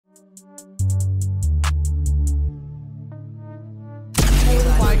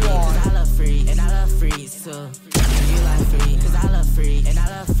love freeze too. You like free, cause I love free, and I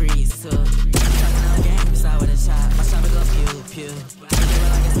love freeze too. Talking on game, beside with a chop. My shot go pew pew. We do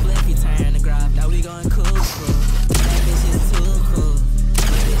it like a split, he turn the grab. Now we going cool, cool. That bitch is too cool.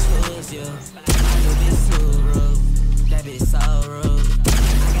 That bitch who is you? My new bitch too rude. That bitch so rude.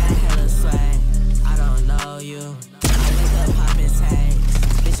 I got hella swag. I don't know you. I wake up poppin' tags.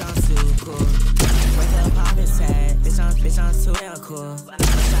 Bitch, I'm too cool. Wake up poppin' tags. Bitch, I'm too damn cool. But I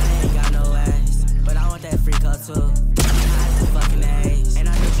ain't got no ass. But I want that freak up too. I'm high as a fucking age. And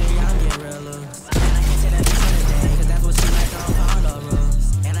I can drink, y'all get real loose. And I can't tell that bitch on the day. Cause that's what she like, I don't follow no rules.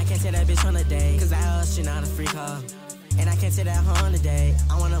 And I can't tell that bitch on the day. Cause that hoe, she not a freak hoe. And I can't tell that hoe on the day.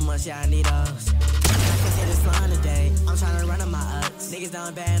 I want a munch, yeah, I need those. And I can't tell this line today. I'm tryna run on my ups. Niggas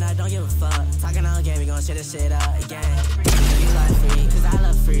down bad and I don't give a fuck. Talking on game, we gon' shit this shit up again. You like free, cause I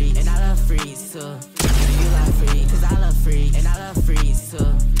love free, and I love freeze too. You like free, cause I love free, and I love freeze too.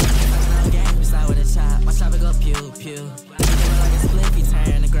 Talking on game, beside with a chop. My shot go pew pew. We do it like a split, he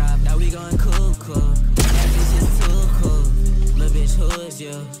turn the grab. Now we going cool, cool. That bitch is too cool. Little bitch, who is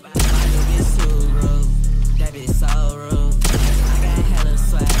you? My new bitch too rude. That bitch so rude. I got hella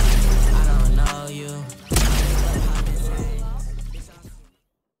swag. I don't know you. I wake up poppin' tags.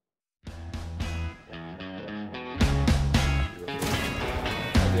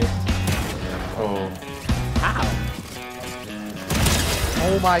 Oh. Ow.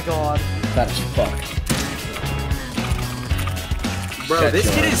 Oh my god. That's fucked. Bro, this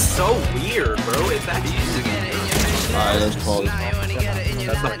kid is so weird, bro. It's actually Alright, that's called.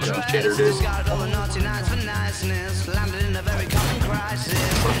 That's not just cheater, dude. What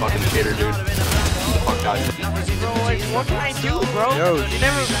a fucking cheater, dude. Fuck out. Bro, like, what can I do, bro? Yo,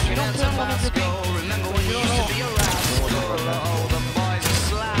 you don't play one of the things. You don't know.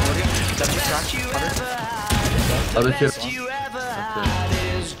 Other kid.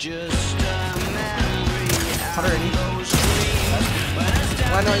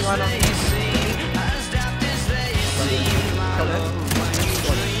 Why not? Why not?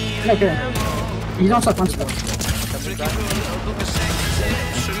 Okay. He's also punchable.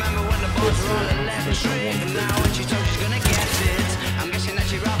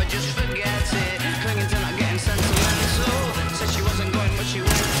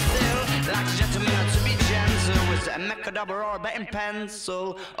 Double or betting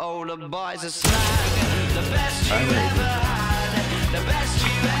pencil. Oh, the boys are slag. The best you ever had, the best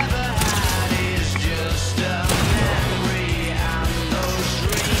you ever had is just a memory and those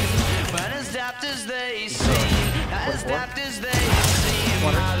dreams. But as daft as they seem, as daft as they seem, I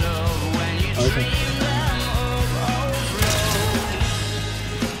love when you dream them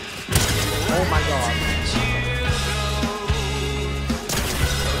Oh my god.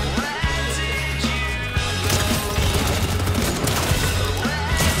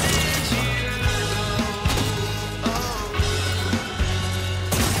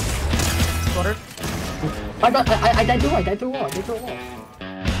 I died through a wall.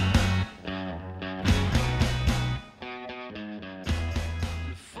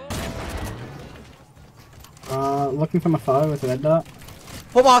 Looking from afar with a red dot.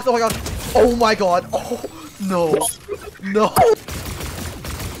 Oh my god. Oh my god. Oh no. No.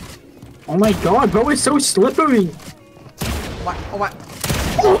 Oh my god, bro, it's so slippery. Oh my.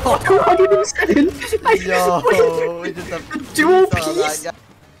 Oh, 207. Yo, we just have dual piece.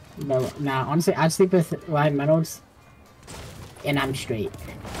 No, nah, honestly, I'd sleep with light metals, and I'm straight.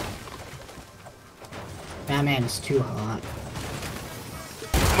 That man is too hot.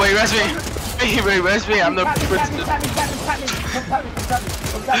 Wait, rest me. Wait, rest me. I'm the person.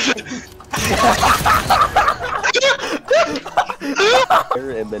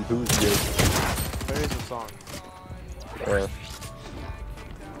 And then who's good? Where is the song?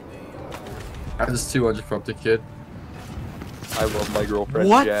 I just 200 from the kid. I love my girlfriend,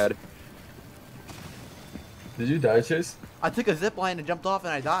 What? Jad. Did you die, Chase? I took a zip line and jumped off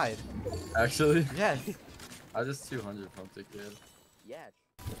and I died. Actually? Yeah. I just 200 from the kid. Yeah.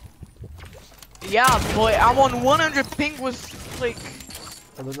 Yeah, boy, I'm on 100 ping with, like,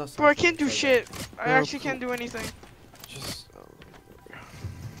 bro, I can't do shit. I actually can't do anything. Just.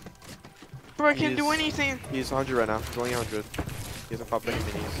 Bro, I can't do anything. He's 100 right now. He's only 100. He hasn't popped any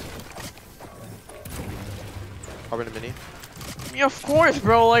minis. Popping a mini. Yeah, of course,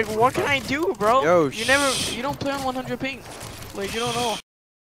 bro. Like, what can I do, bro? Yo, you don't play on 100 ping. Like, you don't know.